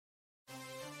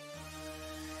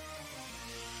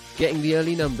Getting the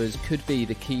early numbers could be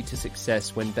the key to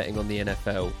success when betting on the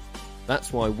NFL.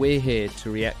 That's why we're here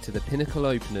to react to the pinnacle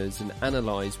openers and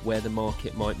analyse where the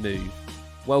market might move.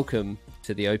 Welcome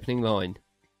to the opening line.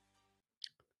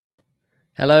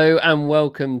 Hello and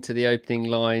welcome to the opening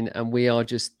line, and we are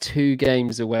just 2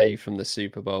 games away from the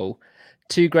Super Bowl.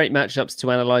 2 great matchups to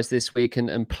analyse this week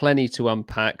and plenty to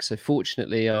unpack. So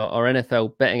fortunately, our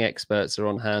NFL betting experts are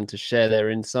on hand to share their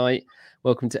insight.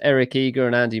 Welcome to Eric Eager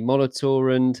and Andy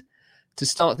Molitor. And to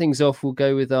start things off, we'll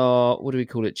go with our, what do we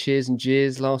call it, Cheers and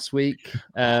Jeers last week.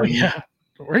 Yeah,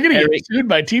 we're going to get sued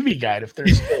by TV Guide if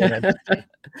there's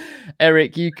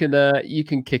Eric, you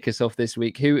can kick us off this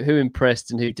week. Who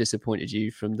impressed and who disappointed you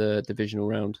from the divisional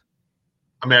round?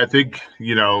 I mean, I think,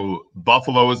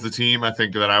 Buffalo was the team. I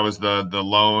think that I was the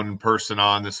lone person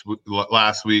on this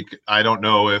last week. I don't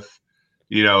know if,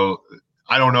 they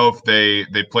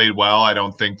played well. I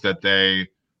don't think that they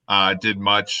did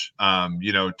much,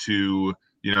 to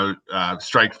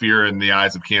strike fear in the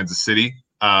eyes of Kansas City.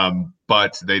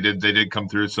 But they did come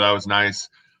through, so that was nice.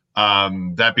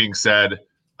 That being said,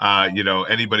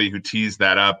 anybody who teased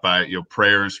that up,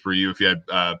 prayers for you if you had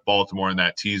Baltimore in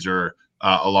that teaser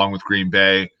along with Green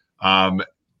Bay. And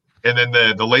then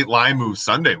the late line move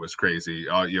Sunday was crazy.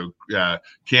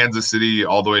 Kansas City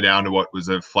all the way down to what was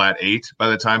a flat 8 by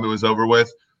the time it was over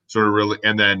with, sort of really,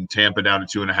 and then Tampa down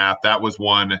to 2.5. That was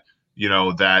one,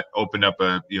 that opened up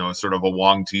a, sort of a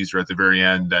Wong teaser at the very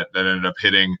end that ended up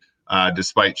hitting,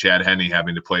 despite Chad Henne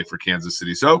having to play for Kansas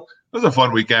City. So it was a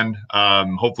fun weekend.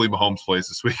 Hopefully Mahomes plays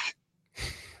this week.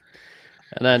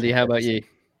 And Andy, how about you?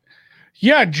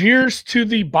 Yeah, jeers to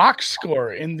the box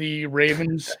score in the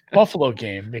Ravens-Buffalo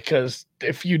game, because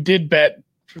if you did bet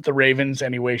the Ravens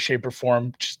any way, shape, or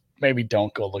form, just maybe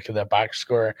don't go look at that box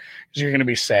score because you're going to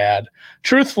be sad.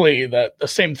 Truthfully, the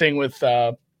same thing with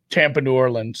Tampa, New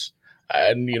Orleans.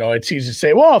 And, it's easy to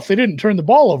say, well, if they didn't turn the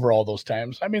ball over all those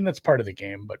times, I mean, that's part of the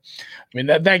game. But, I mean,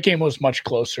 that game was much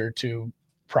closer to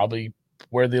probably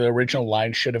where the original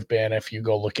line should have been if you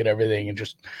go look at everything and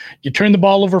just you turn the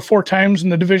ball over 4 times in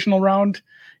the divisional round,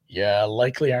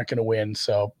 likely aren't going to win.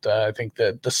 So I think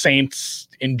that the Saints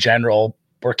in general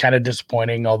were kind of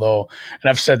disappointing, although, and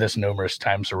I've said this numerous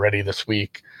times already this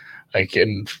week,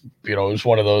 it was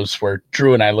one of those where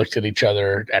Drew and I looked at each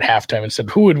other at halftime and said,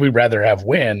 who would we rather have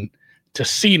win to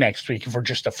see next week if we're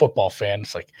just a football fan?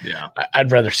 It's like,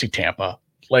 I'd rather see Tampa.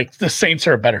 Like, the Saints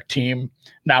are a better team,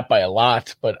 not by a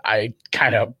lot, but I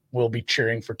kind of will be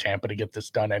cheering for Tampa to get this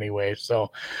done anyway.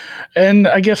 So, and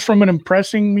I guess from an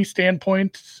impressing me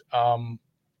standpoint, and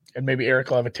maybe Eric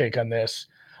will have a take on this,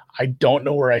 I don't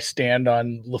know where I stand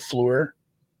on LaFleur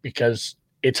because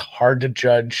it's hard to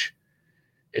judge.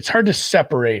 It's hard to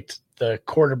separate the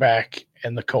quarterback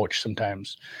and the coach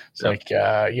sometimes. It's like,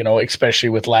 especially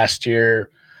with last year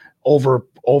over,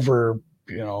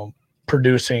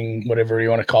 producing whatever you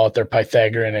want to call it, their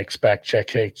Pythagorean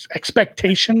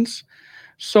expectations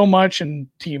so much, and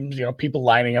teams, people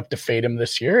lining up to fade him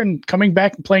this year and coming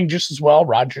back and playing just as well.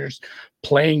 Rodgers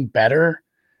playing better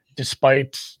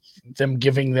despite them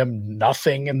giving them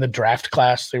nothing in the draft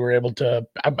class. They were able to,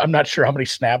 I'm not sure how many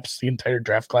snaps the entire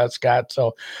draft class got.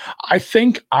 So I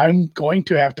think I'm going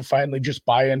to have to finally just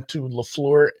buy into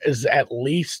LaFleur as at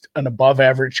least an above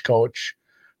average coach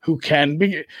who can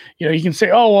be, you can say,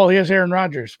 oh, well, he has Aaron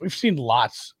Rodgers. We've seen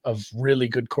lots of really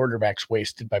good quarterbacks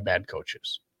wasted by bad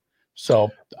coaches. So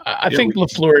I think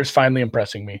LaFleur is finally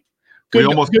impressing me.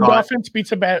 Good offense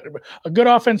beats a good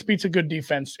offense beats a good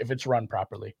defense if it's run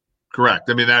properly. Correct.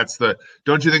 I mean,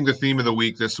 don't you think the theme of the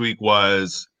week this week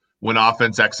was when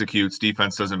offense executes,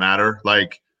 defense doesn't matter?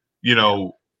 Like,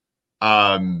 you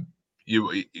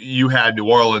had New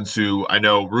Orleans, who I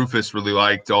know Rufus really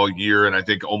liked all year, and I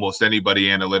think almost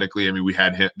anybody analytically. I mean, we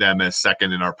had them as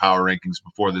second in our power rankings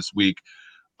before this week.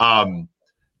 And,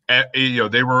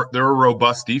 they were a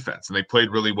robust defense, and they played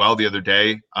really well the other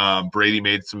day. Brady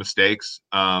made some mistakes,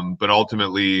 but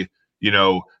ultimately,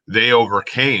 they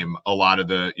overcame a lot of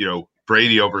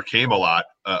Brady overcame a lot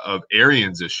of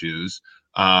Arians' issues,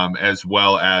 as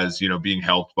well as being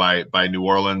helped by New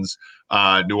Orleans.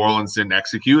 New Orleans didn't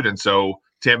execute, and so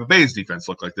Tampa Bay's defense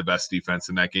looked like the best defense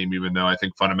in that game, even though I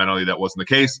think fundamentally that wasn't the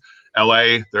case.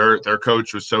 LA, their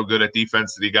coach was so good at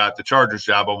defense that he got the Chargers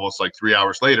job almost like 3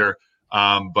 hours later.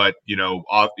 But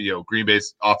Green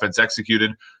Bay's offense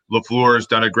executed. LaFleur has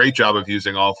done a great job of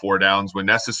using all 4 downs when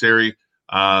necessary.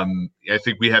 I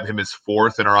think we have him as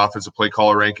 4th in our offensive play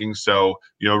caller rankings. So,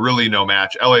 really no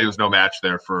match. LA was no match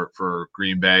there for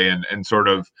Green Bay, and sort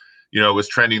of, was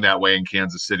trending that way in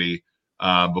Kansas City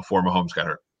before Mahomes got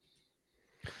hurt.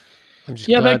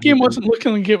 That game wasn't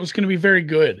looking like it was going to be very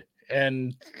good.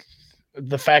 And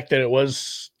the fact that it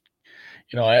was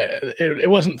it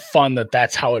wasn't fun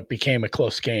that's how it became a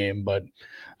close game, but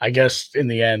I guess in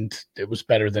the end it was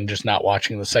better than just not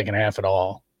watching the second half at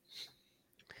all.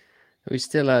 We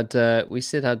still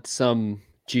had some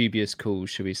dubious calls,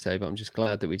 should we say, but I'm just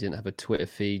glad that we didn't have a Twitter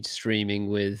feed streaming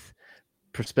with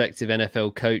prospective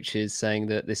NFL coaches saying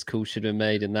that this call should have been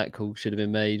made and that call should have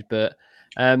been made. But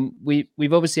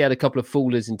we've obviously had a couple of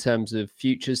foolers in terms of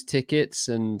futures tickets,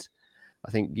 and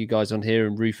I think you guys on here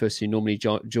and Rufus, who normally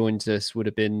joins us, would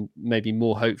have been maybe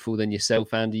more hopeful than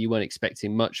yourself, Andy. You weren't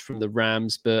expecting much from the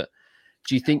Rams, but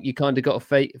do you think you kind of got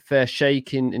a fair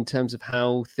shake in terms of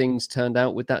how things turned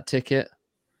out with that ticket?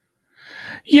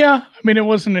 Yeah, I mean, it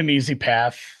wasn't an easy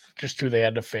path, just who they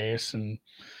had to face. And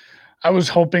I was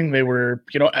hoping they were,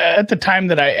 at the time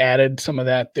that I added some of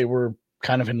that, they were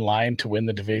kind of in line to win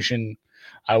the division.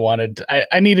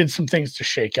 I needed some things to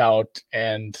shake out.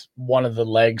 And one of the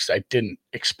legs I didn't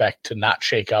expect to not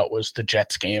shake out was the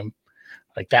Jets game.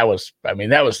 Like that was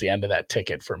the end of that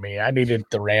ticket for me. I needed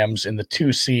the Rams in the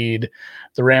 2 seed.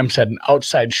 The Rams had an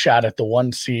outside shot at the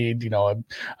 1 seed.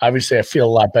 Obviously I feel a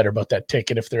lot better about that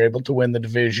ticket if they're able to win the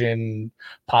division,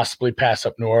 possibly pass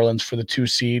up New Orleans for the 2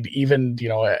 seed. Even,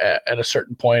 at a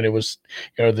certain point it was,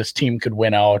 this team could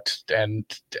win out and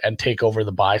take over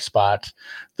the bye spot.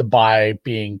 The bye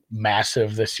being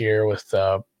massive this year with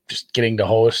just getting to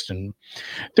host, and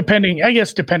depending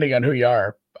on who you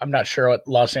are. I'm not sure what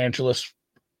Los Angeles.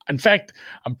 In fact,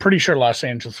 I'm pretty sure Los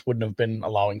Angeles wouldn't have been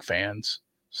allowing fans.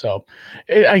 So,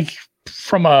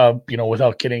 without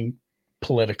getting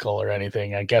political or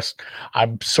anything, I guess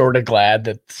I'm sort of glad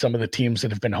that some of the teams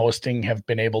that have been hosting have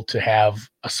been able to have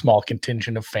a small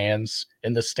contingent of fans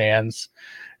in the stands.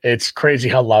 It's crazy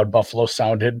how loud Buffalo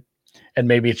sounded, and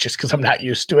maybe it's just because I'm not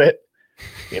used to it.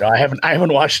 I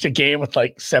haven't watched a game with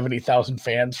like 70,000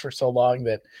 fans for so long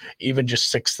that even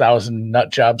just 6,000 nut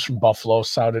jobs from Buffalo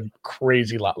sounded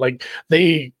crazy loud. Like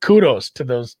kudos to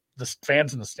the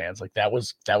fans in the stands. Like that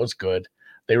was good.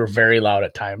 They were very loud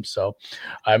at times. So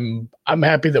I'm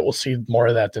happy that we'll see more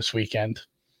of that this weekend.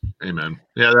 Amen.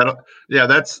 Yeah,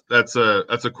 that's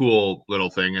a cool little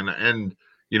thing. And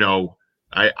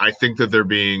I think that they're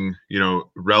being,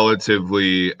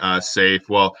 relatively safe.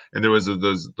 Well, and there was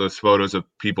those photos of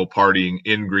people partying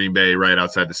in Green Bay right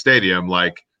outside the stadium.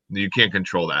 Like you can't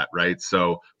control that, right?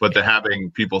 So, but the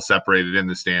having people separated in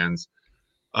the stands,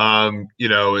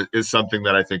 is something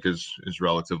that I think is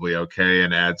relatively okay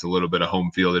and adds a little bit of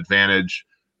home field advantage.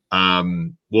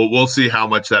 We'll see how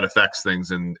much that affects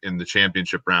things in the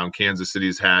championship round. Kansas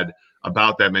City's had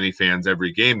about that many fans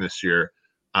every game this year.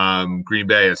 Green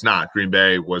Bay is not. Green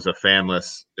Bay was a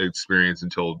fanless experience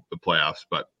until the playoffs.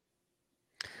 But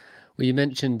you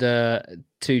mentioned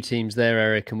 2 teams there,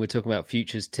 Eric, and we're talking about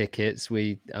futures tickets.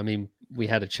 We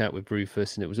had a chat with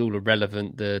Rufus, and it was all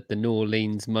irrelevant, the New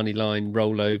Orleans money line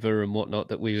rollover and whatnot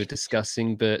that we were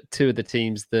discussing. But 2 of the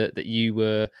teams that you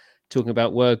were talking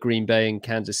about were Green Bay and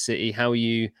Kansas City. How are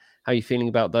you feeling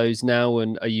about those now?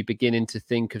 And are you beginning to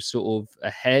think of sort of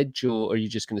a hedge, or are you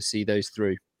just going to see those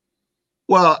through?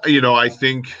 Well, I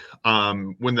think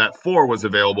when that 4 was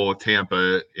available with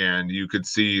Tampa and you could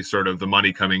see sort of the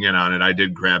money coming in on it, I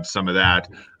did grab some of that.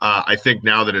 I think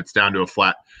now that it's down to a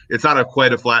flat, it's not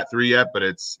quite a flat 3 yet, but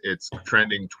it's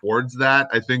trending towards that.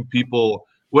 I think people,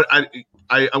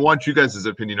 I want you guys'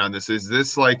 opinion on this. Is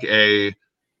this like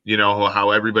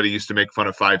how everybody used to make fun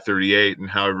of 538 and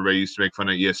how everybody used to make fun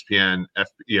of ESPN,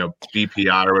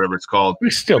 BPI or whatever it's called.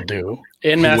 We still do.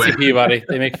 And Matthew Peabody.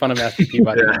 They make fun of Matthew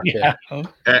Peabody. Yeah.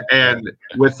 And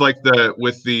with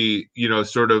the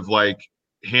sort of like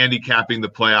handicapping the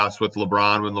playoffs with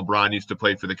LeBron, when LeBron used to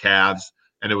play for the Cavs,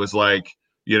 and it was like,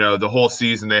 the whole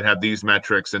season they'd have these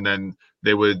metrics, and then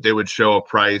they would show a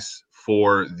price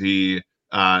for the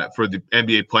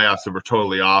NBA playoffs that were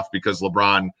totally off because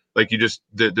LeBron, like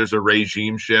there's a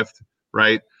regime shift,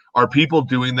 right? Are people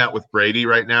doing that with Brady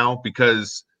right now?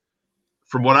 Because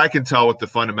from what I can tell with the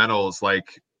fundamentals,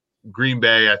 like Green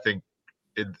Bay, I think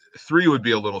 3 would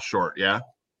be a little short. Yeah.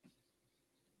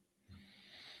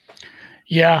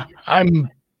 Yeah. I'm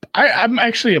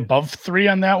actually above 3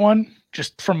 on that one,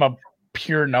 just from a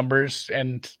pure numbers,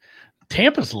 and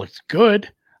Tampa's looked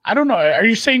good. I don't know. Are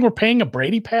you saying we're paying a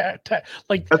Brady tax?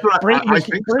 Like that's what Brady, I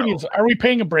think so. Are we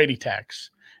paying a Brady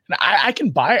tax? And I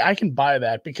can buy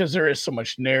that because there is so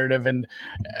much narrative, and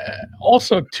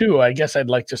also too, I guess I'd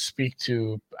like to speak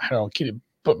to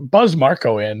Buzz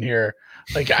Marco in here.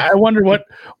 Like I wonder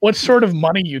what sort of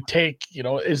money you take.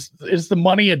 Is the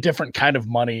money a different kind of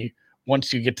money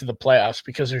once you get to the playoffs,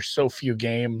 because there's so few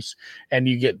games and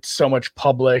you get so much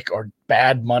public or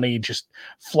bad money just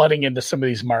flooding into some of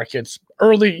these markets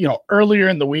earlier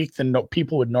in the week than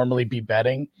people would normally be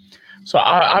betting. So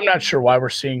I'm not sure why we're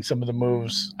seeing some of the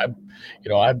moves.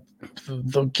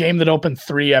 The game that opened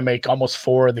 3, I make almost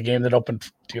 4. The game that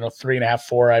opened 3.5,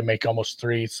 4, I make almost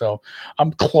 3. So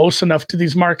I'm close enough to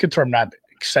these markets where I'm not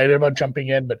excited about jumping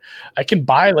in, but I can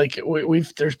buy, like,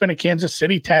 there's been a Kansas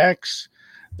City tax.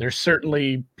 There's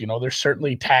certainly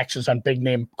taxes on big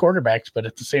name quarterbacks, but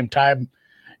at the same time,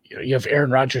 you have Aaron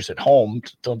Rodgers at home.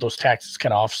 Don't those taxes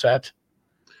kind of offset?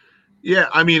 Yeah,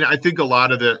 I mean, I think a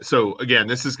lot of so again,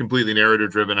 this is completely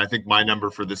narrative driven. I think my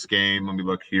number for this game, let me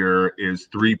look here, is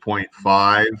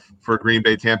 3.5 for Green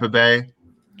Bay, Tampa Bay.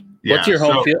 Yeah, what's your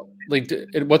home field? Like,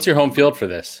 what's your home field for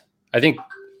this? I think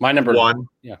my number 1.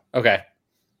 Yeah. Okay.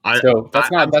 So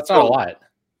that's not a lot.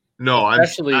 No,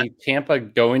 especially Tampa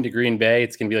going to Green Bay.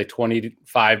 It's going to be like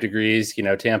 25 degrees.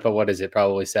 Tampa, what is it?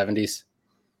 Probably 70s.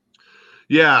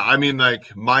 Yeah, I mean,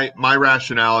 like my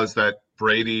rationale is that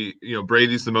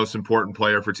Brady's the most important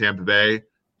player for Tampa Bay,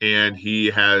 and he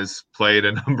has played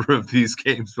a number of these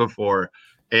games before.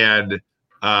 And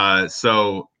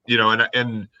the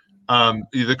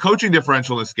coaching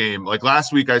differential in this game, like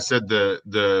last week I said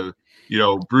the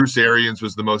Bruce Arians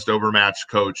was the most overmatched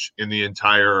coach in the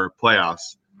entire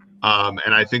playoffs.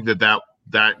 And I think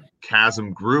that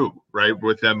chasm grew, right,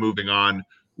 with them moving on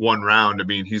one round. I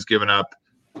mean, he's given up,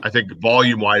 I think,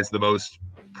 volume-wise, the most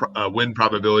win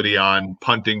probability on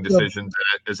punting decisions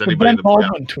as anybody. The Ben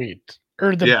Baldwin tweet,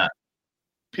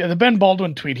 the Ben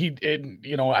Baldwin tweet.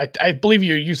 I believe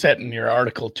you used that in your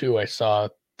article too. I saw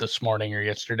this morning or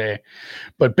yesterday,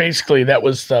 but basically that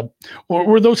was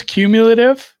were those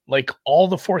cumulative, like all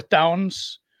the fourth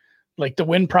downs, like the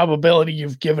win probability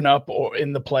you've given up or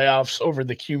in the playoffs over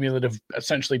the cumulative,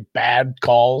 essentially bad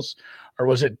calls. Or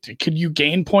was it, could you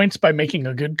gain points by making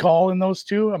a good call in those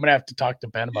two? I'm gonna have to talk to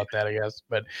Ben about that, I guess.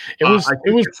 But it was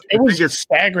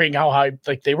staggering how high,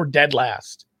 like, they were dead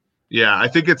last. Yeah, I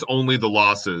think it's only the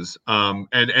losses. And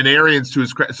Arians, to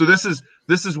his credit. So this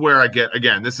is where I get,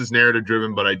 again, this is narrative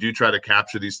driven, but I do try to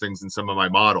capture these things in some of my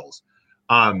models.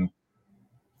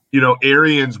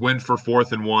 Arians went for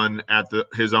 4th and 1 at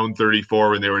his own 34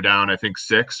 when they were down, I think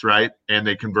 6, right? And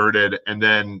they converted, and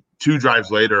then 2 drives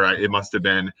later, it must have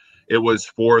been. It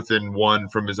was 4th and 1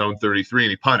 from his own 33, and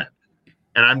he punted.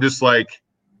 And I'm just like,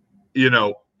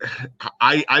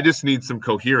 I just need some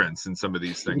coherence in some of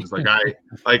these things. I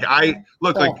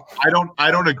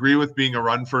don't agree with being a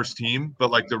run first team,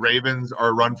 but like the Ravens are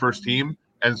a run first team,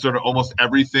 and sort of almost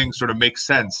everything sort of makes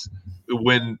sense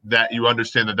when that you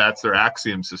understand that that's their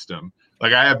axiom system.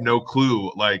 Like, I have no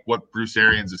clue like what Bruce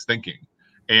Arians is thinking.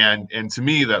 And to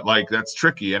me that's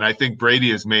tricky. And I think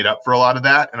Brady has made up for a lot of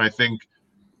that. And I think,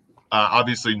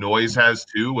 obviously Noise has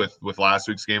too with last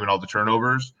week's game and all the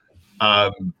turnovers.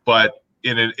 But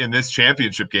in this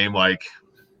championship game, I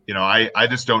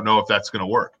just don't know if that's going to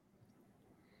work.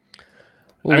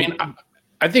 I mean,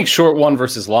 I think short one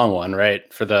versus long one,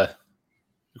 right? For the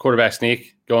quarterback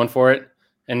sneak, going for it.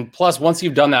 And plus, once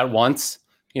you've done that once,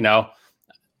 I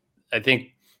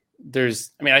think there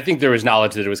was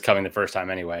knowledge that it was coming the first time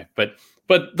anyway. But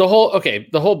the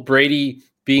whole Brady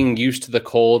being used to the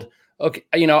cold. Okay,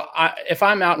 if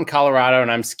I'm out in Colorado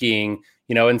and I'm skiing,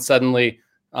 and suddenly,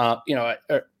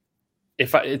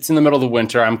 it's in the middle of the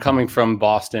winter, I'm coming from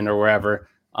Boston or wherever,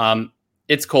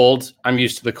 it's cold. I'm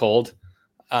used to the cold.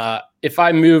 If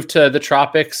I move to the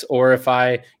tropics, or if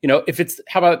it's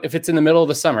in the middle of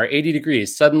the summer, 80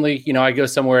 degrees, suddenly, I go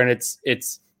somewhere and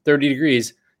it's 30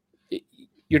 degrees.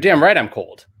 You're damn right I'm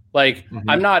cold. Like, mm-hmm.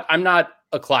 I'm not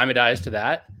acclimatized to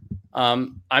that.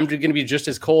 I'm going to be just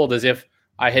as cold as if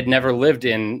I had never lived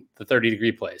in the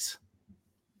 30-degree place.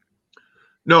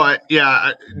 No,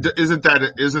 isn't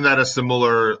that a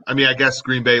similar? I mean, I guess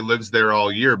Green Bay lives there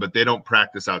all year, but they don't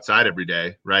practice outside every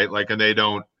day, right? Like, and they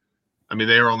don't. I mean,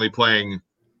 they are only playing.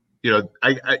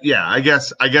 I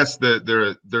guess there's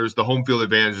the home field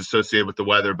advantage associated with the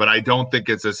weather, but I don't think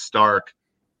it's as stark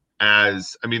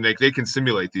as. I mean, they can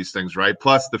simulate these things, right?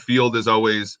 Plus, the field is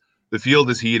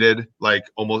heated, like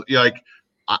almost like.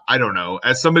 I don't know.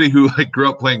 As somebody who grew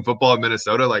up playing football in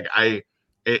Minnesota,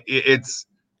 it's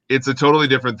a totally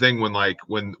different thing when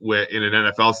in an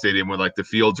NFL stadium where the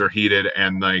fields are heated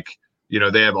and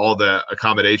they have all the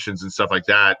accommodations and stuff like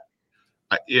that.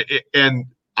 I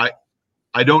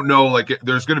don't know,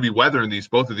 there's going to be weather in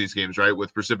both of these games, right?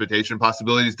 With precipitation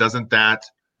possibilities. Does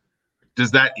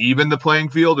that even the playing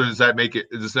field, or does that make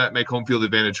home field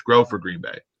advantage grow for Green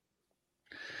Bay?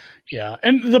 Yeah,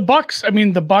 and the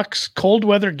Bucs cold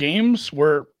weather games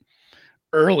were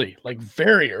early, like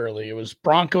very early. It was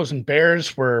Broncos and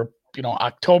Bears were,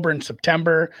 October and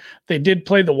September. They did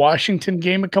play the Washington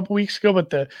game a couple weeks ago, but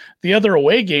the other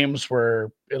away games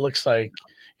were, it looks like,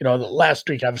 the last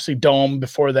week, obviously Dome,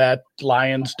 before that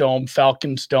Lions Dome,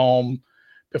 Falcons Dome,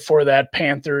 before that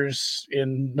Panthers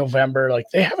in November. Like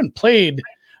they haven't played.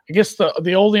 I guess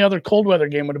the only other cold weather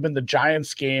game would have been the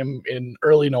Giants game in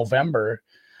early November.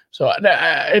 So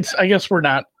I guess we're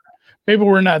not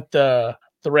the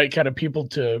right kind of people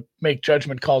to make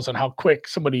judgment calls on how quick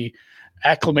somebody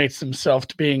acclimates themselves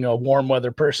to being a warm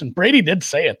weather person. Brady did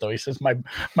say it though. He says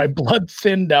my blood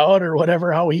thinned out or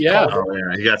whatever, how he called it. Oh,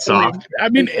 yeah, he got soft. I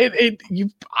mean,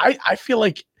 I feel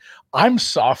like I'm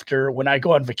softer when I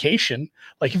go on vacation.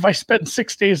 Like if I spend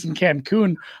 6 days in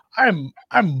Cancun, I'm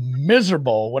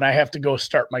miserable when I have to go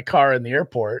start my car in the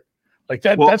airport. Like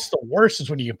that. Well, that's the worst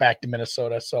is when you get back to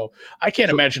Minnesota. So I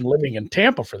can't imagine living in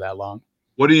Tampa for that long.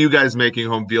 What are you guys making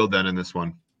home field then in this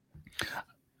one?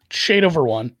 Shade over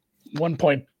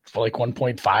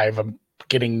 1.5. I'm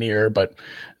getting near, but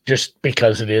just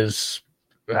because it is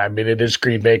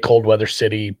Green Bay, cold weather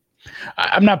city.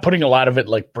 I'm not putting a lot of it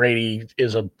like Brady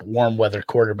is a warm weather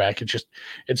quarterback. It's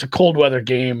a cold weather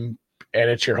game and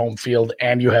it's your home field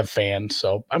and you have fans.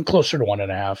 So I'm closer to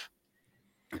 1.5.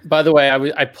 By the way,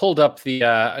 I pulled up the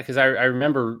because I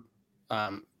remember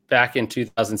back in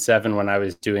 2007 when I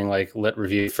was doing like lit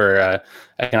review for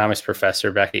economics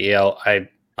professor back at Yale, I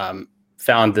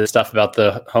found the stuff about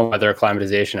the home weather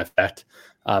acclimatization effect.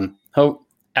 So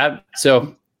I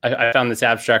found this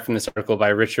abstract from this article by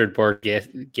Richard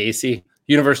Borghese,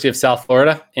 University of South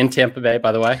Florida in Tampa Bay,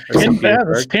 by the way.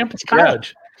 Tampa's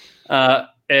college. Yeah.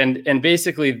 And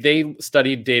basically they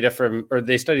studied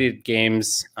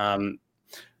games.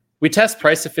 We test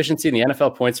price efficiency in the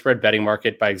NFL point spread betting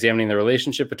market by examining the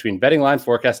relationship between betting line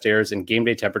forecast errors and game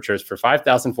day temperatures for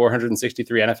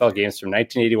 5,463 NFL games from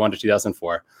 1981 to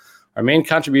 2004. Our main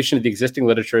contribution to the existing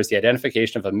literature is the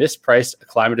identification of a mispriced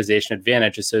acclimatization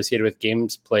advantage associated with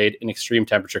games played in extreme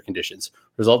temperature conditions.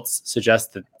 Results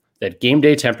suggest that game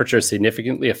day temperature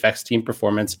significantly affects team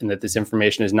performance and that this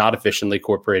information is not efficiently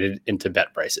incorporated into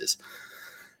bet prices.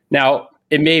 Now,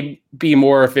 it may be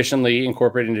more efficiently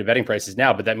incorporated into betting prices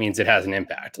now, but that means it has an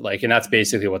impact. And that's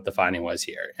basically what the finding was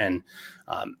here. And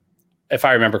if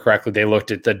I remember correctly, they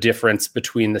looked at the difference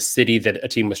between the city that a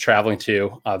team was traveling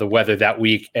to, the weather that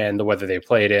week, and the weather they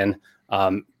played in,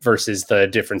 versus the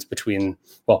difference between,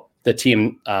 the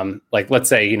team, let's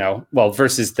say,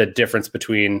 versus the difference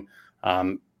between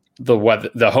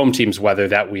the home team's weather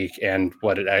that week and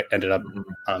what it ended up,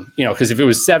 because if it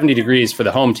was 70 degrees for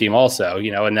the home team also,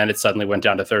 and then it suddenly went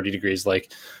down to 30 degrees, I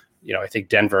think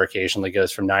Denver occasionally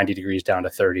goes from 90 degrees down to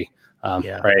 30,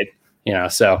 right?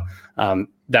 So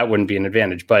that wouldn't be an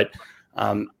advantage, but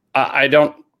I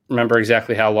don't remember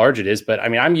exactly how large it is, but I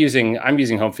mean, I'm using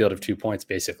home field of 2 points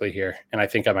basically here. And I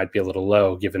think I might be a little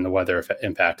low given the weather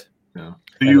impact. Yeah.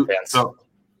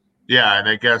 And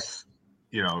I guess,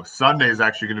 Sunday is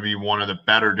actually going to be one of the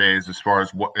better days as far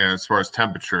as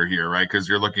temperature here, right? Because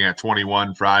you're looking at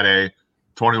 21 Friday,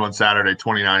 21 Saturday,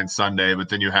 29 Sunday, but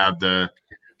then you have the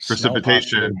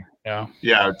precipitation. Yeah.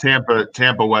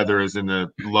 Tampa weather is in the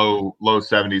low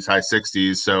 70s, high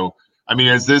 60s. So, I mean,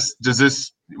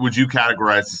 would you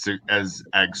categorize this as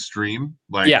extreme?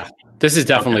 This is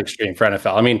definitely extreme for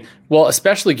NFL. I mean,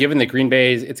 especially given that Green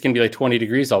Bay, it's going to be like 20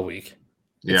 degrees all week.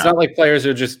 It's not like players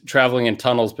are just traveling in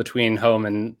tunnels between home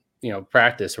and,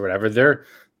 practice or whatever.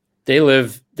 They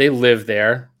live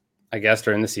there, I guess,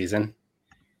 during the season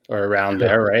or around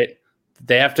there, right?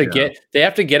 They have to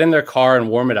get in their car and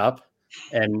warm it up.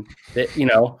 And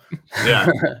No,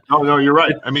 you're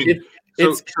right. I mean,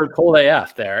 it's cold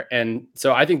AF there. And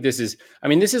so I think this is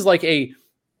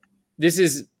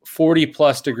 40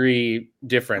 plus degree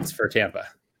difference for Tampa.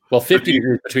 50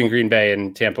 degrees between Green Bay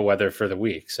and Tampa weather for the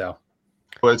week. So,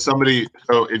 but so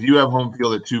if you have home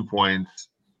field at 2 points,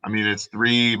 I mean, it's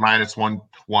 3 minus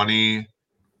 120.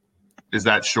 Is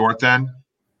that short then?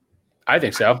 I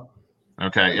think so.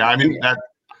 Okay. Yeah. I mean,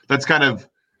 that's kind of,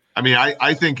 I mean,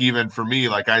 I think even for me,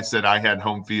 like I said, I had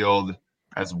home field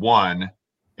as 1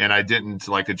 and I didn't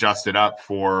adjust it up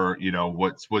for,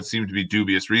 what seemed to be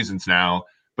dubious reasons now,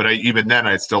 but even then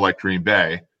I'd still like Green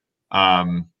Bay.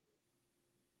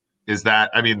 Does that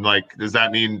mean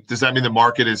the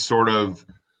market is sort of,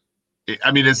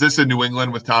 I mean, is this a New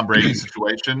England with Tom Brady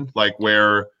situation?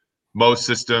 Where most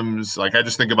systems, I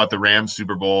just think about the Rams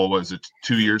Super Bowl, was it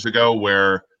 2 years ago,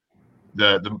 where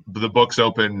the books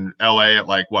open LA at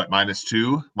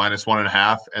 -2,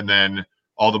 -1.5, and then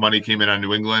all the money came in on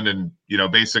New England, and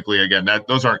basically again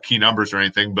those aren't key numbers or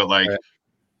anything, but right.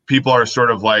 People are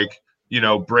sort of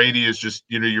Brady is just,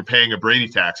 you're paying a Brady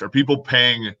tax. Are people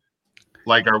paying,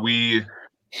 like, are we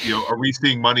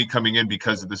seeing money coming in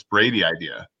because of this Brady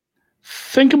idea?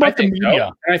 Think about the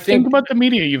media. So. Think about the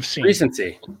media you've seen.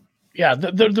 Recency. Yeah,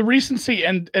 the recency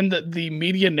and the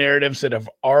media narratives that have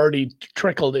already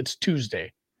trickled. It's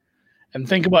Tuesday. And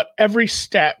think about every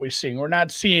stat we're seeing. We're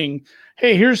not seeing,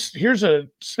 hey, here's a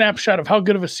snapshot of how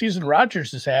good of a season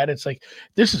Rodgers has had. It's like,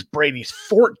 this is Brady's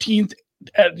 14th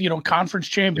conference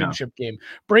championship game.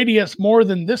 Brady has more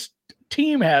than this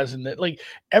team has, and that, like,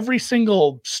 every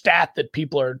single stat that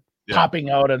people are popping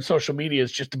out on social media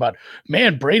is just about,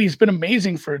 man, Brady's been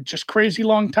amazing for just crazy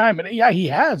long time. And yeah, he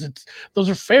has. Those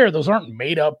are fair. Those aren't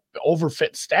made up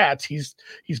overfit stats.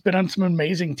 He's been on some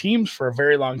amazing teams for a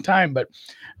very long time, but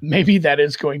maybe that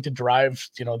is going to drive,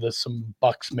 some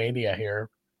Bucs mania here.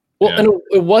 Well, and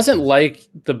it wasn't like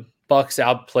the Bucs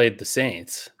outplayed the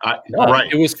Saints.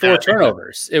 Right. It was 4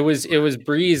 turnovers. It was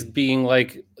Breeze being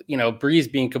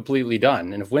completely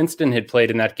done. And if Winston had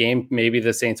played in that game, maybe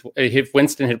the Saints. If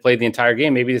Winston had played the entire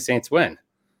game, maybe the Saints win.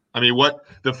 I mean, what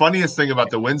the funniest thing about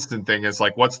the Winston thing is,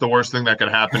 like, what's the worst thing that could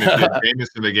happen if you have Jameis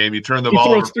in the game? You turn the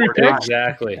ball over 4 times.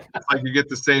 Exactly. It's like you get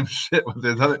the same shit with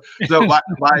this other. So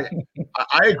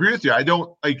I agree with you. I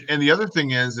don't like. And the other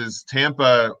thing is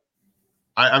Tampa.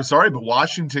 I'm sorry, but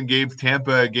Washington gave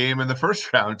Tampa a game in the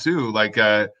first round too. Like,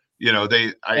 what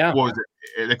was it?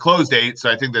 It closed 8, so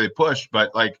I think they pushed,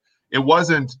 but like, it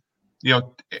wasn't,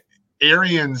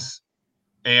 Arians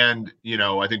and,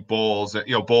 I think Bowles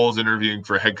interviewing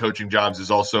for head coaching jobs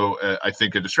is also, I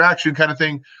think, a distraction kind of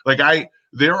thing. Like,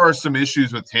 there are some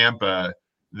issues with Tampa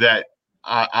that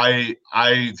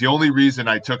the only reason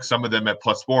I took some of them at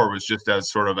 +4 was just as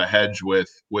sort of a hedge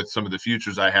with some of the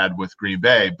futures I had with Green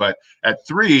Bay. But at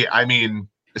 3, I mean,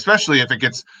 especially if it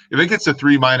gets to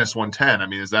 3 minus 110, I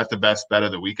mean, is that the best bet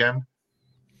of the weekend?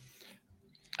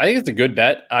 I think it's a good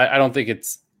bet. I don't think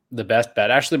it's the best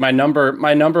bet. Actually, my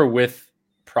number with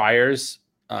priors,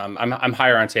 I'm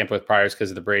higher on Tampa with priors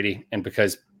because of the Brady and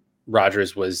because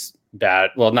Rodgers was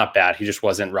bad. Well, not bad. He just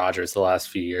wasn't Rodgers the last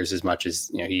few years as much as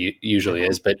he usually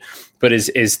is. But is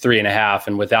 3.5,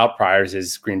 and without priors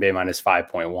is Green Bay minus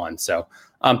 5.1. So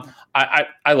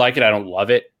I like it. I don't love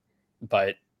it,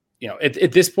 but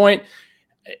at this point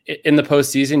in the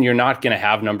postseason, you're not going to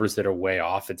have numbers that are way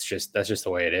off. That's just the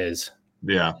way it is.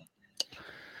 Yeah.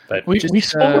 But we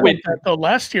spoke about that though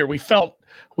last year. We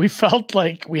felt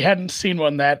like we hadn't seen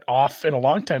one that off in a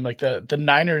long time. Like the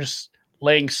Niners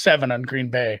laying 7 on Green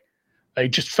Bay. I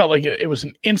just felt like it was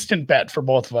an instant bet for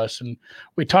both of us. And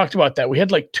we talked about that. We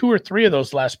had like 2 or 3 of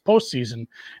those last postseason.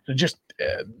 And just,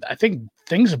 I think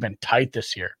things have been tight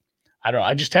this year. I don't know.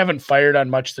 I just haven't fired on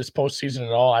much this postseason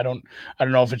at all. I don't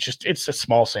know if it's a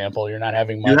small sample. You're not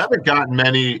having much. You haven't gotten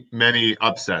many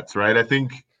upsets, right? I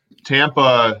think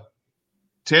Tampa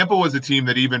was a team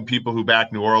that even people who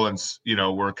back New Orleans,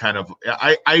 were kind of,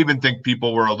 I even think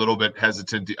people were a little bit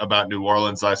hesitant about New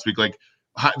Orleans last week. Like,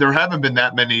 there haven't been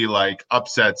that many like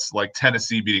upsets like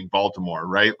Tennessee beating Baltimore,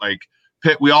 right? Like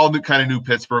we all kind of knew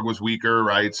Pittsburgh was weaker,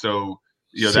 right? So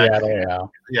Seattle,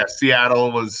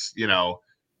 Seattle was,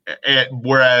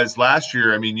 whereas last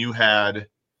year, I mean, you had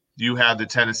the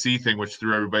Tennessee thing, which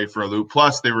threw everybody for a loop.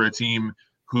 Plus, they were a team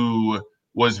who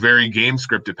was very game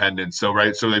script dependent. So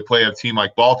they play a team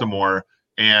like Baltimore,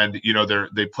 and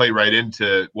they play right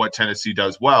into what Tennessee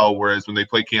does well. Whereas when they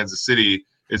play Kansas City,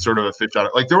 it's sort of a fish out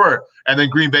of, like, and then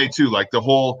Green Bay too. Like the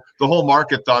whole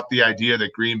market thought the idea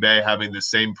that Green Bay having the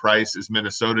same price as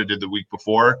Minnesota did the week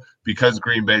before because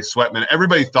Green Bay swept.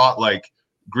 Everybody thought like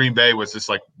Green Bay was this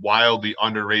like wildly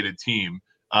underrated team,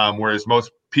 whereas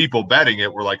most people betting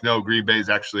it were like, no, Green Bay is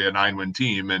actually a 9-win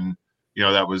team, and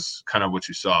that was kind of what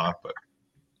you saw. But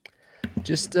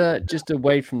just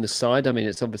away from the side, I mean,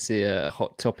 it's obviously a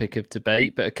hot topic of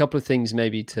debate, but a couple of things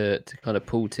maybe to kind of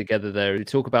pull together there. We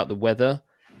talk about the weather.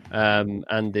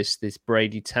 And this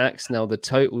Brady tax. Now the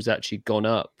total's actually gone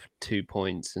up 2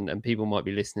 points, and people might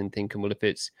be listening thinking, well, if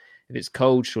it's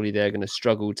cold, surely they're going to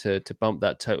struggle to bump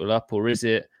that total up, or is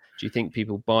it? Do you think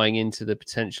people buying into the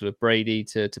potential of Brady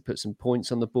to put some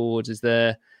points on the board?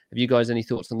 Have you guys any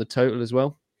thoughts on the total as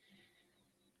well?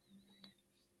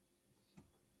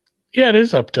 Yeah, it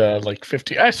is up to like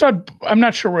 50. I'm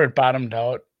not sure where it bottomed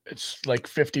out. It's like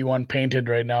 51 painted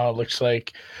right now, it looks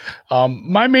like.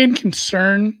 My main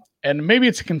concern, and maybe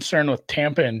it's a concern with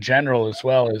Tampa in general as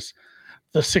well, is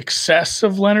the success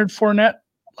of Leonard Fournette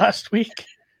last week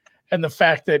and the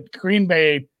fact that Green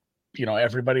Bay,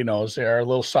 everybody knows they are a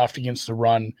little soft against the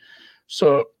run.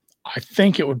 So I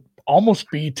think it would almost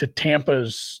be to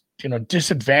Tampa's,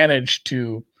 disadvantage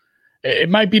to It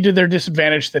might be to their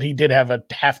disadvantage that he did have a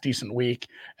half decent week,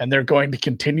 and they're going to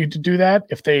continue to do that.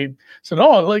 If they said,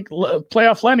 "Oh, like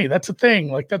playoff Lenny, that's a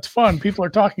thing. Like that's fun. People are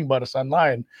talking about us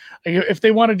online." If they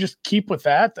want to just keep with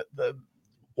that,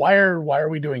 why are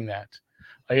we doing that?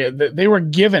 They were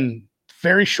given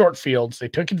very short fields. They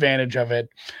took advantage of it.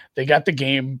 They got the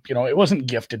game. It wasn't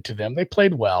gifted to them. They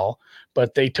played well,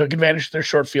 but they took advantage of their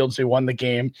short fields. They won the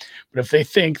game. But if they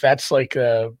think that's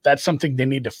something they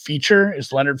need to feature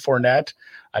is Leonard Fournette,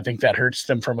 I think that hurts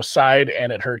them from a side,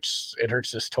 and it hurts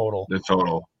this total. The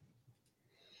total.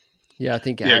 Yeah, I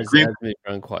think it has moved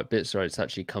around quite a bit. So it's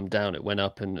actually come down. It went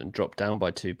up and dropped down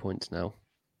by 2 points now.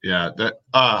 Yeah,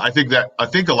 I think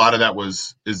a lot of that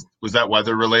was that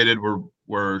weather related,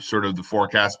 where sort of the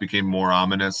forecast became more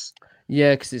ominous.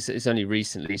 Yeah, because it's only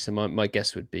recently, so my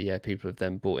guess would be people have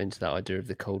then bought into that idea of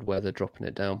the cold weather dropping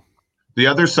it down. The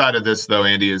other side of this, though,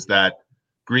 Andy, is that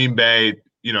Green Bay,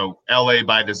 LA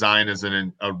by design is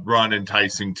a run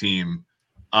enticing team.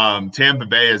 Tampa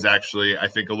Bay is actually, I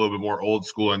think, a little bit more old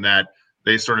school in that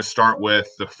they sort of start with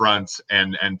the fronts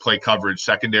and play coverage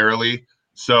secondarily.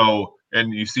 So,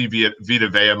 and you see Vita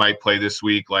Vea might play this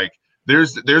week. Like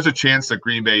there's a chance that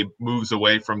Green Bay moves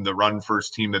away from the run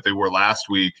first team that they were last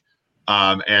week,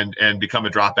 and become a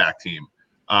drop back team,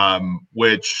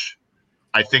 which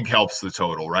I think helps the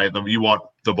total, right? You want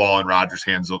the ball in Rodgers'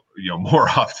 hands, more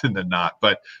often than not.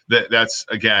 But that's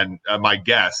again my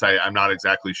guess. I'm not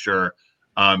exactly sure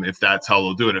if that's how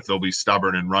they'll do it. If they'll be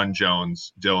stubborn and run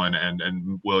Jones, Dillon,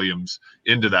 and Williams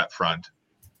into that front.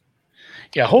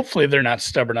 Yeah, hopefully they're not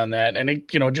stubborn on that. And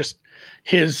just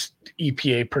his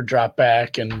EPA per drop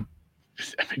back, and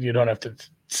you don't have to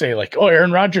say like, oh,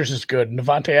 Aaron Rodgers is good,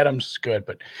 Devontae Adams is good,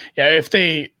 but yeah, if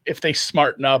they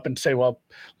smarten up and say, well,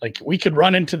 like we could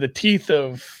run into the teeth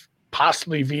of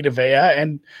possibly Vita Vea,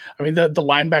 and I mean the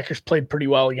linebackers played pretty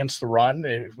well against the run.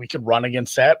 We could run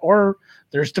against that, or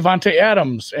there's Devontae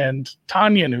Adams and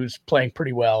Tanyan who's playing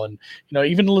pretty well, and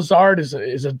even Lazard is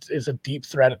a deep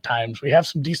threat at times. We have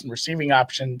some decent receiving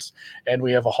options, and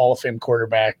we have a Hall of Fame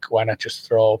quarterback. Why not just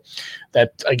throw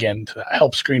that again?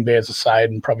 Helps Green Bay as a side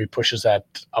and probably pushes that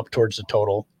up towards the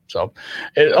total. So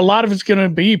a lot of it's going to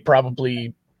be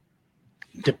probably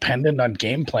dependent on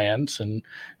game plans, and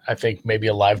I think maybe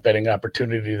a live betting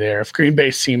opportunity there. If Green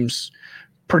Bay seems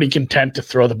pretty content to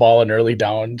throw the ball in early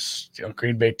downs,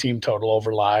 Green Bay team total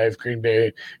over live, Green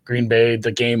Bay,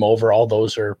 the game over, all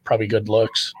those are probably good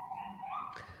looks.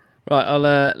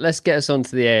 Right, let's get us on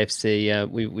to the AFC.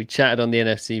 We chatted on the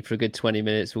NFC for a good 20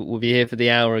 minutes. We'll be here for the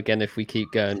hour again if we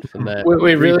keep going from there.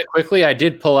 Wait, really quickly, I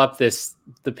did pull up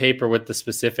the paper with the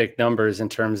specific numbers in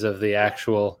terms of the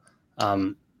actual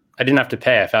I didn't have to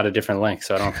pay. I found a different link,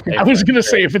 so I don't have to pay. I was going to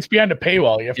say, if it's behind a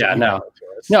paywall, you have to. Yeah,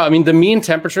 no. I mean, the mean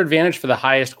temperature advantage for the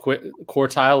highest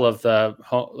quartile of the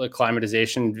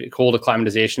cold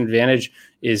acclimatization advantage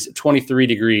is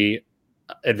 23-degree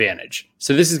advantage.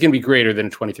 So this is going to be greater than a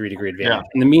 23-degree advantage. Yeah.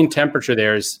 And the mean temperature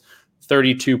there is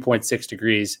 32.6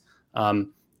 degrees.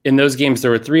 In those games,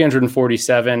 there were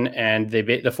 347, and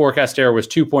the forecast error was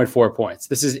 2.4 points.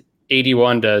 This is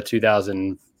 81 to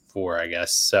 2004, I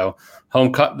guess. So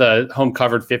the home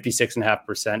covered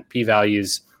 56.5%.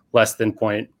 P-values less than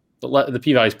the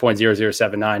p-value is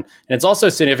 0.0079, and it's also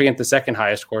significant the second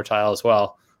highest quartile as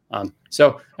well.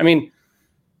 So I mean,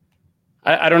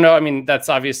 I don't know. I mean, that's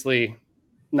obviously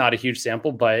not a huge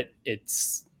sample, but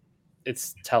it's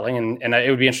telling, and it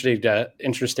would be interesting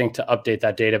to update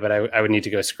that data. But I would need to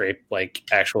go scrape like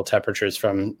actual temperatures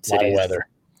from cities. Weather.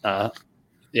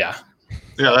 Yeah.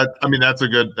 That's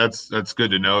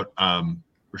good to note.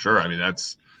 For sure. I mean,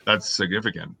 that's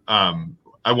significant.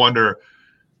 I wonder.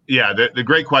 Yeah, the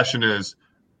great question is,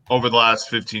 over the last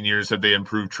 15 years, have they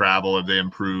improved travel? Have they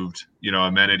improved,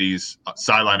 amenities,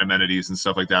 sideline amenities and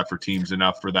stuff like that for teams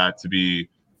enough for that to be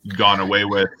gone away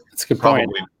with? That's a good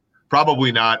point.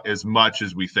 Probably not as much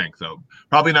as we think, though.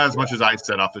 Probably not as much as I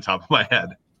said off the top of my head.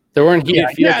 There weren't heated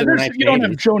fields in the 1980s. You don't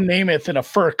have Joe Namath in a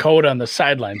fur coat on the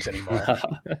sidelines anymore.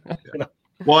 Yeah.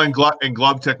 Well, and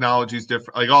glove technology is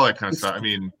different, like all that kind of stuff. I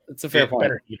mean, it's a fair point.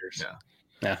 Better heaters.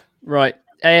 Yeah. Right.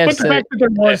 But the fact that there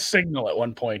was signal at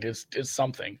one point is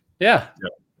something. Yeah.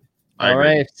 Our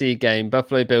AFC game,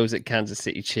 Buffalo Bills at Kansas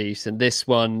City Chiefs, and this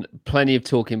one, plenty of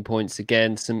talking points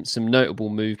again, some notable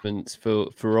movements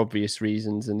for obvious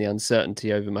reasons, and the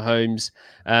uncertainty over Mahomes.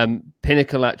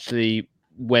 Pinnacle actually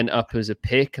went up as a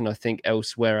pick, and I think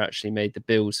elsewhere actually made the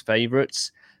Bills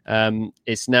favourites.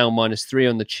 It's now -3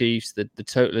 on the Chiefs. The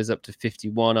total is up to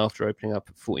 51 after opening up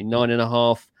at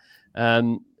 49.5.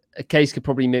 A case could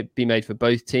probably be made for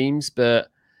both teams, but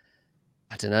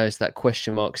I don't know. It's that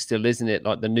question mark still, isn't it?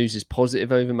 Like the news is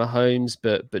positive over Mahomes,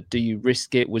 but do you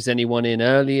risk it? Was anyone in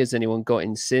early? Has anyone got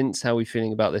in since? How are we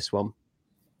feeling about this one?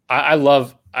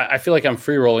 I feel like I'm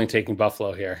free rolling taking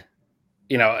Buffalo here.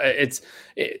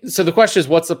 So the question is,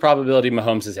 what's the probability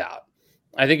Mahomes is out?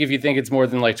 I think if you think it's more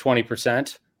than like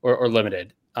 20% or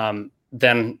limited,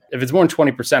 then if it's more than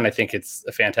 20%, I think it's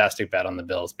a fantastic bet on the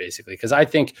Bills, basically. Because I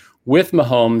think with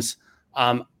Mahomes,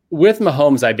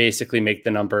 I basically make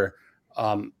the number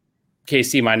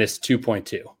KC minus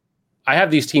 2.2. I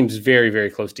have these teams very, very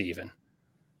close to even.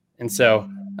 And so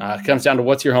it comes down to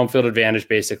what's your home field advantage,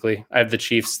 basically. I have the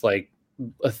Chiefs like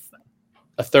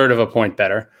a third of a point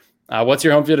better. What's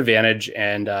your home field advantage?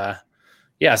 And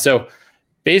so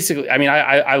basically, I mean,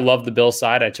 I love the Bills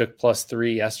side. I took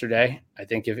 +3 yesterday. I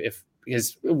think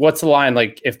because what's the line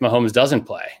like if Mahomes doesn't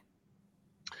play,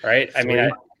 right? I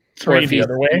mean, three the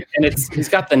other way, and he's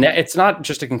got the net. It's not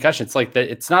just a concussion. It's like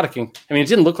it's not a. I mean, it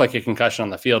didn't look like a concussion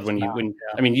on the field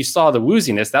you saw the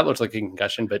wooziness. That looked like a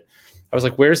concussion, but I was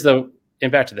like, where's the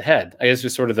impact to the head? I guess it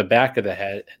was sort of the back of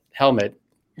the helmet.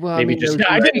 Well, I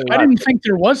didn't think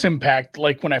there was impact.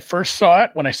 Like when I first saw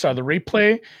it, when I saw the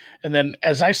replay, and then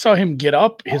as I saw him get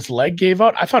up, his leg gave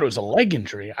out. I thought it was a leg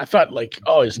injury. I thought like,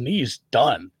 oh, his knee's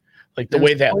done. Like the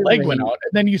way that leg went out.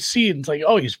 And then you see it, and it's like,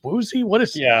 oh, he's woozy. What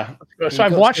is So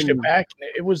I've watched it back. And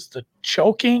it was the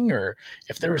choking or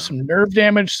if there was some nerve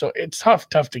damage. So it's tough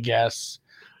to guess.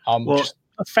 Just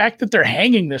the fact that they're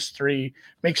hanging this 3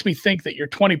 makes me think that your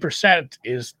 20%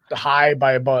 is high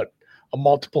by about a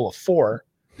multiple of 4.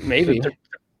 Maybe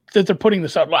that they're putting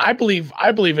this up. I believe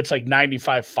it's like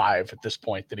 95.5 at this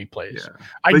point that he plays. Yeah.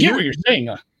 I get what you're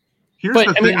saying.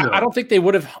 I don't think they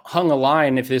would have hung a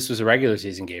line if this was a regular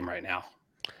season game right now.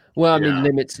 Well, I mean,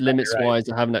 limits wise,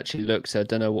 I haven't actually looked, so I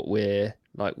don't know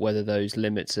whether those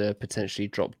limits are potentially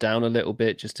dropped down a little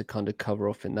bit just to kind of cover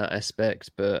off in that aspect.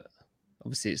 But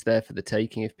obviously, it's there for the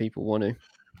taking if people want to.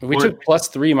 We took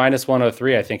 +3 minus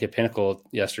 103, I think, at Pinnacle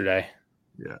yesterday.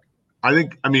 Yeah,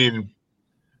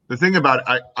 the thing about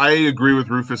it, I agree with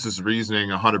Rufus's reasoning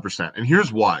 100%, and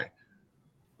here's why.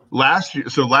 Last year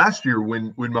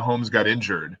when Mahomes got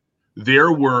injured,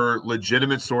 there were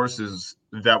legitimate sources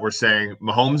that were saying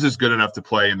Mahomes is good enough to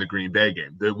play in the Green Bay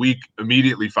game the week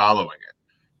immediately following it.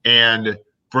 And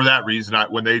for that reason,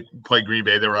 when they played Green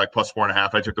Bay, they were like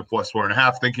 +4.5. I took the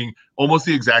 +4.5, thinking almost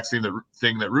the exact same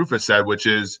thing that Rufus said, which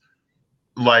is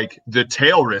like the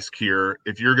tail risk here.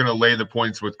 If you're going to lay the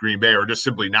points with Green Bay or just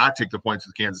simply not take the points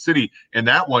with Kansas City, and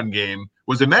that one game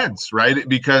was immense, right?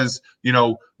 Because,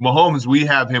 Mahomes, we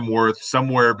have him worth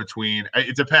somewhere between,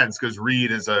 it depends because Reed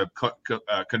is a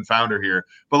confounder here,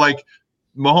 but like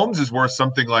Mahomes is worth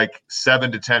something like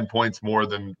 7 to 10 points more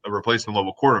than a replacement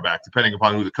level quarterback, depending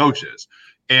upon who the coach is.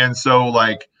 And so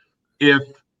like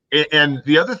and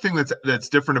the other thing that's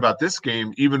different about this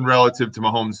game, even relative to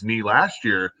Mahomes' knee last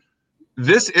year,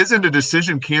 this isn't a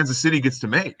decision Kansas City gets to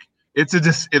make.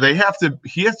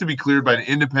 He has to be cleared by an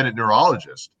independent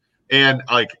neurologist. And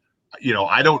like,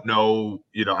 I don't know,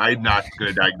 I'm not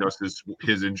going to diagnose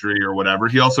his injury or whatever.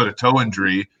 He also had a toe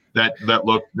injury that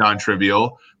looked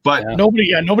non-trivial, but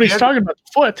nobody's talking about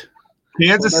the foot.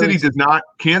 Kansas City does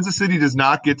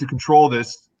not get to control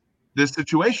this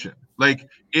situation. Like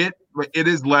it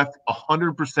is left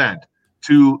 100%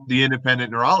 to the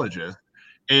independent neurologist.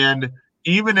 And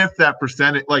even if that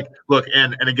percentage, like, look,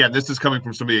 and again, this is coming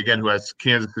from somebody again who has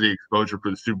Kansas City exposure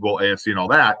for the Super Bowl, AFC, and all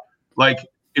that. Like,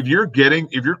 if you're getting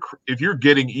even 3, you're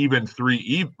getting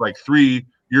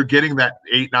that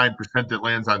 8-9% that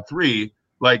lands on 3.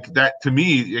 Like that, to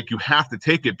me, like you have to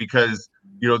take it because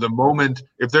the moment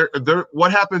if they're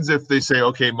what happens if they say,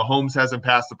 okay, Mahomes hasn't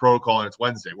passed the protocol and it's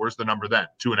Wednesday, where's the number then?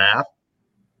 2.5.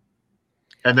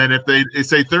 And then if they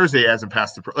say Thursday hasn't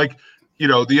passed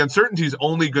the uncertainty is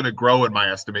only going to grow in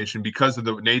my estimation because of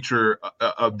the nature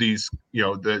of these,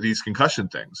 these concussion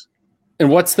things. And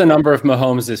what's the number of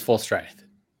Mahomes is full strength?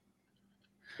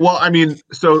 Well, I mean,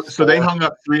 so they hung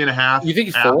up 3.5. You think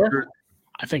it's 4?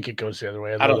 I think it goes the other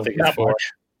way. I don't think it's 4.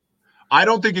 I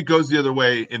don't think it goes the other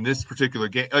way in this particular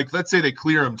game. Like, let's say they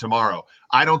clear him tomorrow.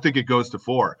 I don't think it goes to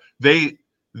 4. They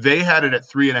had it at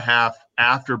 3.5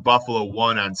 after Buffalo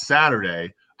won on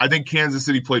Saturday. I think Kansas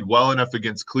City played well enough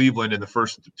against Cleveland in the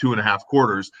first 2.5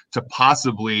 quarters to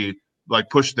possibly like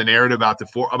push the narrative out to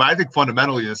 4. I mean, I think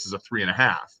fundamentally this is a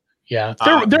 3.5. Yeah,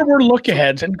 there were look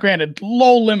aheads, and granted,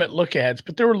 low limit look aheads,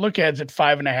 but there were look aheads at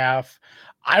 5.5.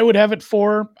 I would have it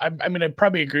 4. I mean, I'd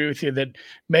probably agree with you that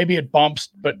maybe it bumps,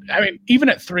 but I mean, even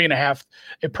at 3.5,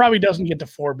 it probably doesn't get to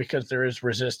 4 because there is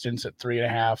resistance at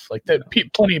 3.5. Like that,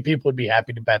 plenty of people would be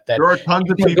happy to bet that. There are tons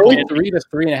of people going 3 to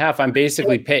 3.5. I'm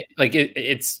basically paying like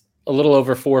it's a little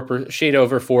over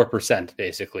 4%,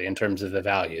 basically, in terms of the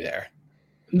value there.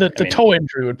 The toe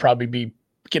injury would probably be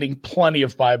getting plenty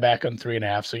of buyback on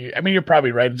 3.5. So you're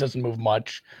probably right. It doesn't move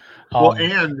much. Well,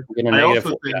 and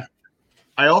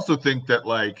I also think that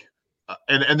like,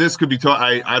 and this could be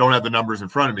I don't have the numbers in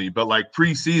front of me, but like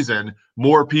preseason,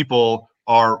 more people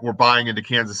were buying into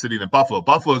Kansas City than Buffalo.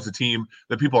 Buffalo's a team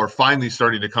that people are finally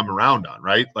starting to come around on,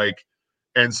 right? Like,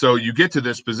 and so you get to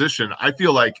this position. I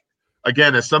feel like,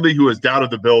 again, as somebody who has doubted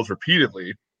the Bills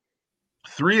repeatedly,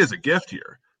 3 is a gift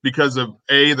here because of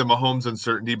the Mahomes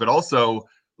uncertainty, but also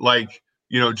like,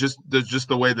 just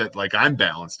the way that like I'm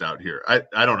balanced out here.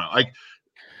 I don't know. Like,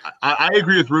 I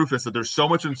agree with Rufus that there's so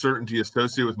much uncertainty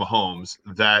associated with Mahomes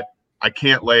that I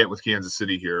can't lay it with Kansas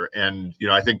City here. And,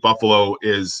 I think Buffalo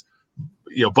is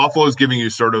giving you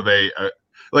sort of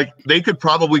like they could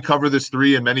probably cover this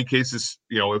 3 in many cases,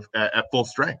 at full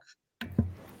strength.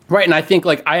 Right. And I think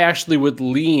like I actually would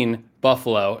lean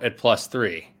Buffalo at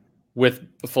 +3 with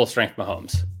full strength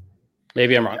Mahomes.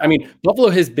 Maybe I'm wrong. I mean, Buffalo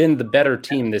has been the better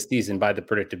team this season by the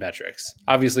predicted metrics.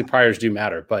 Obviously, priors do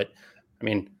matter, but I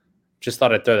mean, just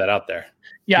thought I'd throw that out there.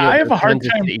 Yeah, I have a hard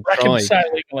time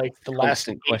reconciling like the last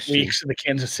 8 weeks of the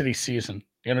Kansas City season.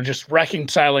 Just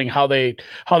reconciling how they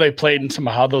played and some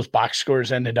of how those box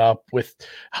scores ended up with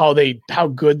how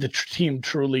good the team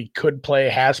truly could play,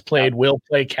 has played, will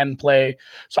play, can play.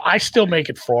 So I still make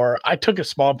it 4. I took a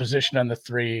small position on the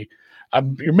 3.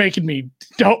 You're making me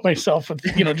doubt myself with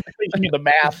just thinking of the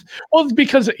math. Well, it's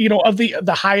because of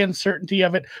the high uncertainty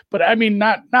of it. But I mean,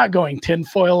 not going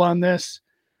tinfoil on this.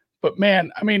 But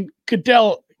man, I mean,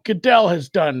 Goodell has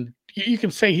done. You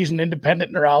can say he's an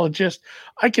independent neurologist.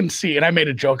 I can see, and I made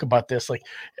a joke about this. Like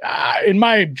in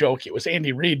my joke, it was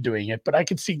Andy Reid doing it, but I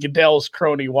could see Goodell's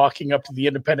crony walking up to the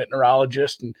independent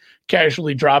neurologist and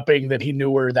casually dropping that he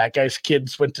knew where that guy's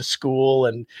kids went to school,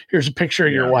 and here's a picture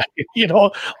of your wife.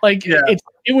 It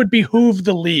would behoove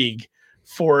the league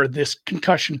for this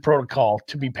concussion protocol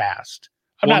to be passed.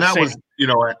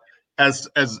 As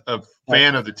a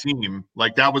fan of the team,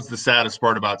 like that was the saddest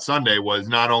part about Sunday was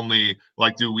not only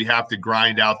like, do we have to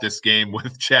grind out this game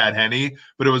with Chad Henne,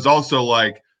 but it was also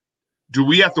like, do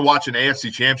we have to watch an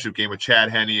AFC Championship game with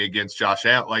Chad Henne against Josh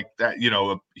Allen? Like that,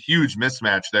 a huge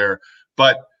mismatch there.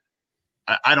 But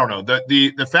I don't know.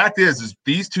 The fact is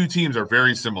these two teams are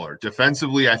very similar.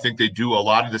 Defensively, I think they do a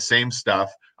lot of the same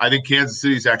stuff. I think Kansas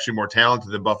City is actually more talented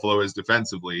than Buffalo is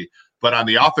defensively. But on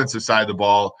the offensive side of the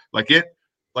ball,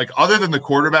 other than the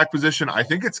quarterback position, I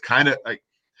think it's kind of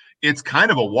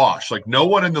a wash. Like no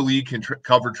one in the league can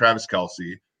cover Travis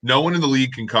Kelce. No one in the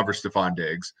league can cover Stephon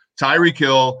Diggs. Tyreek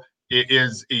Hill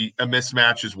is a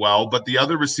mismatch as well, but the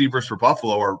other receivers for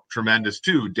Buffalo are tremendous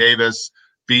too. Davis,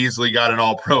 Beasley got an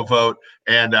All-Pro vote,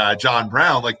 and John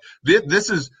Brown. Like this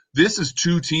is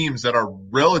two teams that are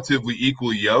relatively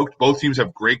equally yoked. Both teams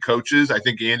have great coaches. I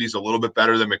think Andy's a little bit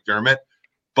better than McDermott,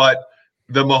 but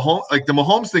the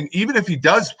Mahomes thing, even if he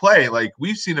does play, like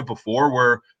we've seen it before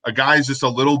where a guy's just a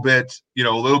little bit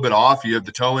off. You have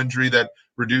the toe injury that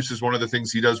reduces one of the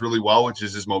things he does really well, which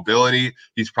is his mobility.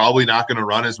 He's probably not going to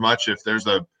run as much if there's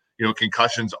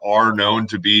concussions are known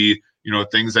to be,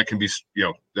 things that can be,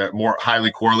 that more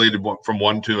highly correlated from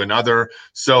one to another.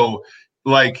 So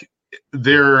like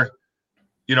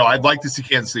I'd like to see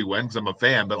Kansas City win because I'm a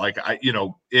fan, but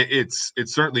it's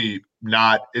certainly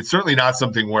not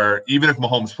something where even if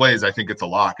Mahomes plays, I think it's a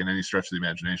lock in any stretch of the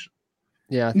imagination.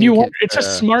 Yeah, it's a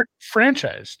smart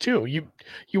franchise too. You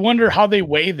wonder how they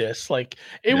weigh this. Like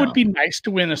it would be nice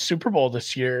to win a Super Bowl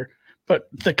this year, but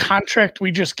the contract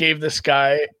we just gave this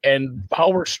guy and how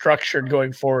we're structured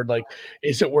going forward, like,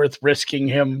 is it worth risking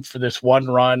him for this one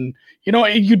run?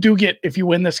 You do get, if you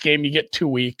win this game, you get 2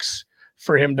 weeks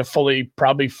for him to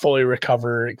probably fully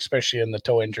recover, especially in the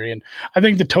toe injury. And I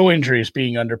think the toe injury is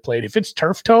being underplayed. If it's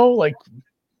turf toe, like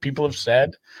people have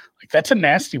said, like that's a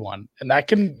nasty one. And that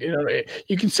can,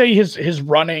 you can say his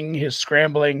running, his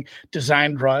scrambling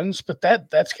designed runs, but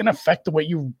that's going to affect the way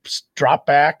you drop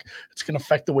back. It's going to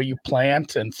affect the way you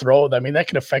plant and throw. I mean, that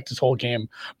can affect his whole game.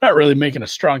 I'm not really making a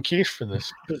strong case for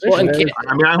this position. Well,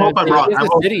 I hope I'm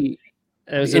wrong.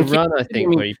 There was a run, I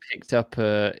think, where he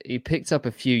picked up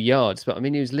a few yards, but I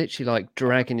mean, he was literally like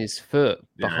dragging his foot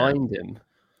behind him.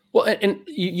 Well, and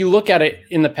you look at it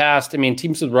in the past. I mean,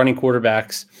 teams with running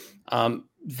quarterbacks,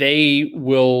 the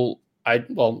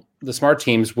smart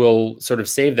teams will sort of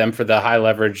save them for the high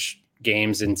leverage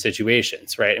games and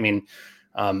situations, right? I mean,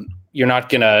 you're not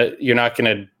gonna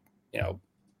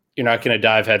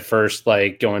dive head first,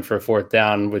 like going for a 4th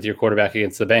down with your quarterback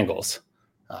against the Bengals.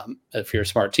 If you're a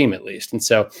smart team, at least. And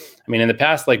so, I mean, in the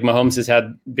past, like Mahomes has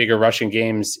had bigger rushing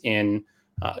games in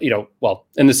Well,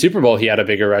 in the Super Bowl, he had a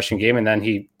bigger rushing game, and then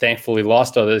he thankfully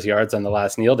lost all those yards on the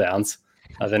last kneel downs,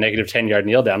 the negative 10-yard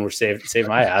kneel down, which saved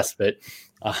my ass. But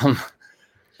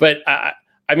I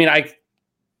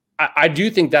do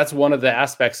think that's one of the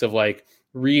aspects of like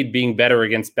Reed being better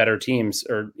against better teams,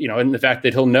 or, and the fact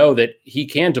that he'll know that he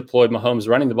can deploy Mahomes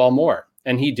running the ball more.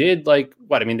 And he did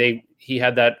he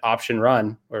had that option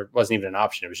run, or it wasn't even an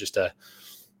option. It was just a,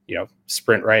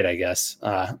 sprint right, I guess.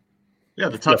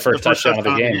 The first touchdown of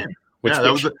the game.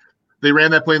 They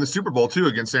ran that play in the Super Bowl too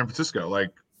against San Francisco.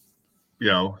 Like,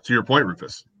 to your point,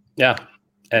 Rufus. Yeah.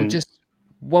 And just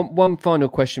one final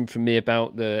question from me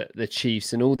about the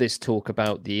Chiefs and all this talk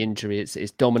about the injury.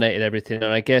 It's dominated everything.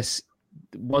 And I guess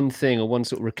one thing, or one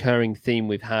sort of recurring theme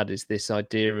we've had, is this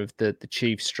idea of the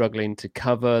Chiefs struggling to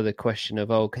cover, the question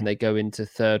of, can they go into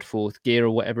third, fourth gear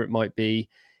or whatever it might be?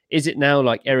 Is it now,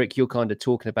 like Eric, you're kind of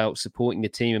talking about supporting the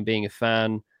team and being a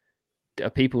fan? Are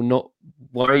people not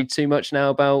worried too much now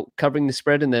about covering the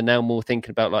spread, and they're now more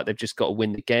thinking about like they've just got to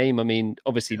win the game? I mean,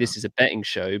 obviously this is a betting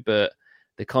show, but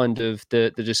the kind of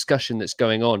the discussion that's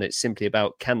going on, it's simply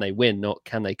about can they win, not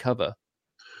can they cover.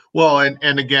 Well,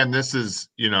 and again, this is,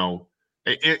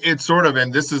 it's sort of,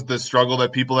 and this is the struggle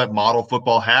that people that model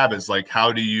football have, is like,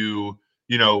 how do you,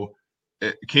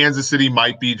 Kansas City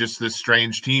might be just this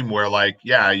strange team where like,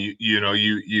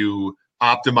 you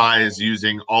optimize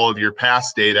using all of your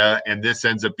past data, and this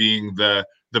ends up being the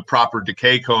proper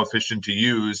decay coefficient to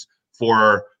use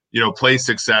for, play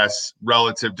success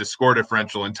relative to score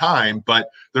differential in time. But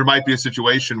there might be a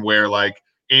situation where like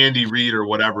Andy Reid or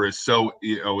whatever is so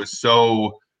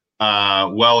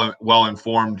well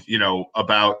informed,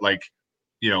 about like,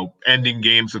 ending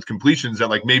games with completions, that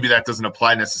like maybe that doesn't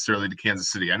apply necessarily to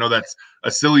Kansas City. I know that's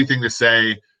a silly thing to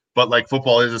say, but like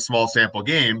football is a small sample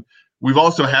game. We've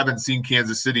also haven't seen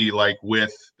Kansas City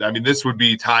this would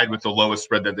be tied with the lowest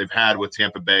spread that they've had with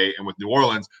Tampa Bay and with New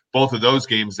Orleans. Both of those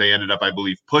games they ended up, I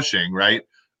believe, pushing right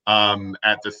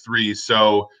at the 3.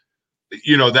 So,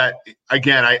 that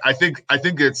again, I think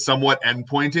it's somewhat end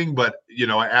pointing, but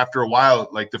after a while,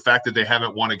 like the fact that they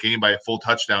haven't won a game by a full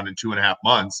touchdown in 2.5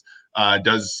 months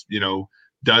does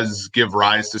give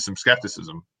rise to some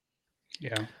skepticism.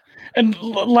 Yeah. And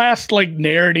last like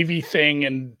narrative-y thing,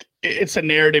 and it's a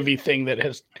narrative-y thing that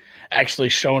has actually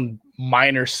shown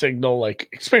minor signal, like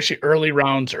especially early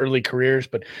rounds, early careers,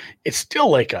 but it's still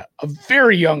like a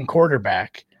very young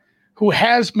quarterback who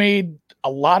has made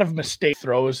a lot of mistake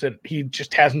throws that he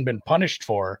just hasn't been punished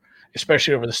for,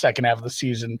 especially over the second half of the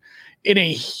season, in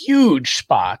a huge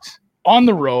spot on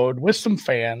the road with some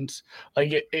fans.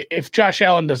 Like if Josh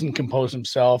Allen doesn't compose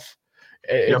himself,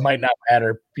 it might not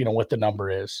matter, what the number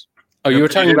is. Oh, you were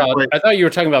talking about, I thought you were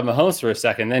talking about Mahomes for a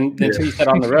second, then you said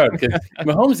on the road, because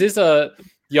Mahomes is a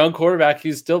young quarterback who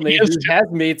has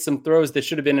made some throws that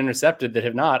should have been intercepted that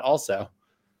have not also.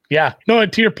 Yeah, no,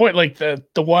 and to your point, like the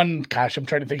one, gosh, I'm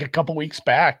trying to think, a couple weeks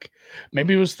back,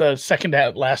 maybe it was the second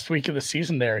last week of the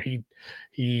season there, he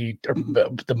or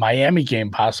the Miami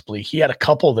game possibly, he had a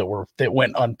couple that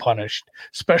went unpunished,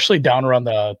 especially down around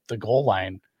the goal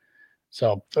line.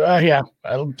 So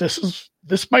it's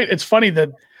funny that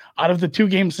out of the 2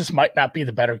 games, this might not be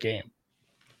the better game,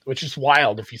 which is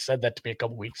wild if you said that to me a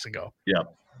couple weeks ago. Yeah.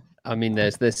 I mean,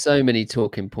 there's so many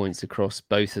talking points across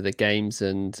both of the games,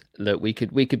 and look, we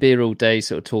could be here all day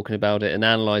sort of talking about it and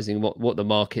analysing what the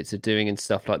markets are doing and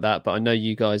stuff like that. But I know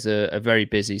you guys are very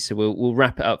busy, so we'll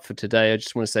wrap it up for today. I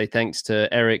just want to say thanks to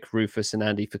Eric, Rufus, and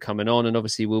Andy for coming on, and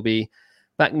obviously we'll be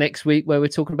back next week where we're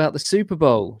talking about the Super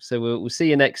Bowl. So we'll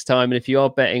see you next time. And if you are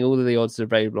betting, all of the odds are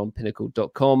available on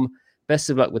pinnacle.com.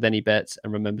 Best of luck with any bets,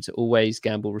 and remember to always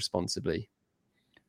gamble responsibly.